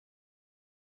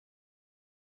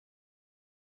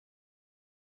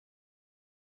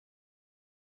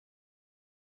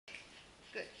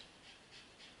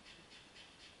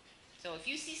So if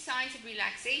you see signs of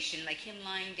relaxation, like him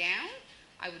lying down,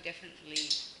 I would definitely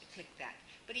click that.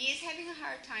 But he is having a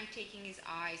hard time taking his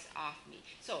eyes off me.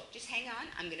 So just hang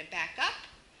on. I'm going to back up.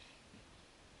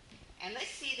 And let's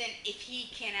see then if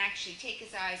he can actually take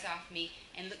his eyes off me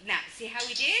and look. Now, see how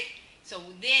he did? So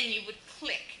then you would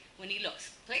click when he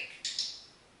looks. Click.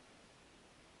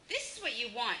 This is what you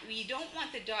want. You don't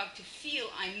want the dog to feel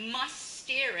I must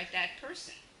stare at that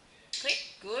person. Click.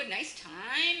 Good. Nice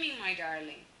timing, my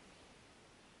darling.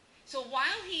 So while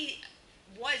he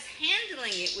was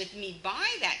handling it with me by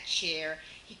that chair,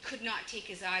 he could not take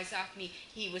his eyes off me.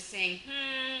 He was saying,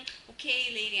 okay,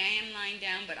 lady, I am lying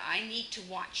down, but I need to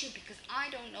watch you because I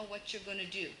don't know what you're going to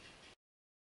do.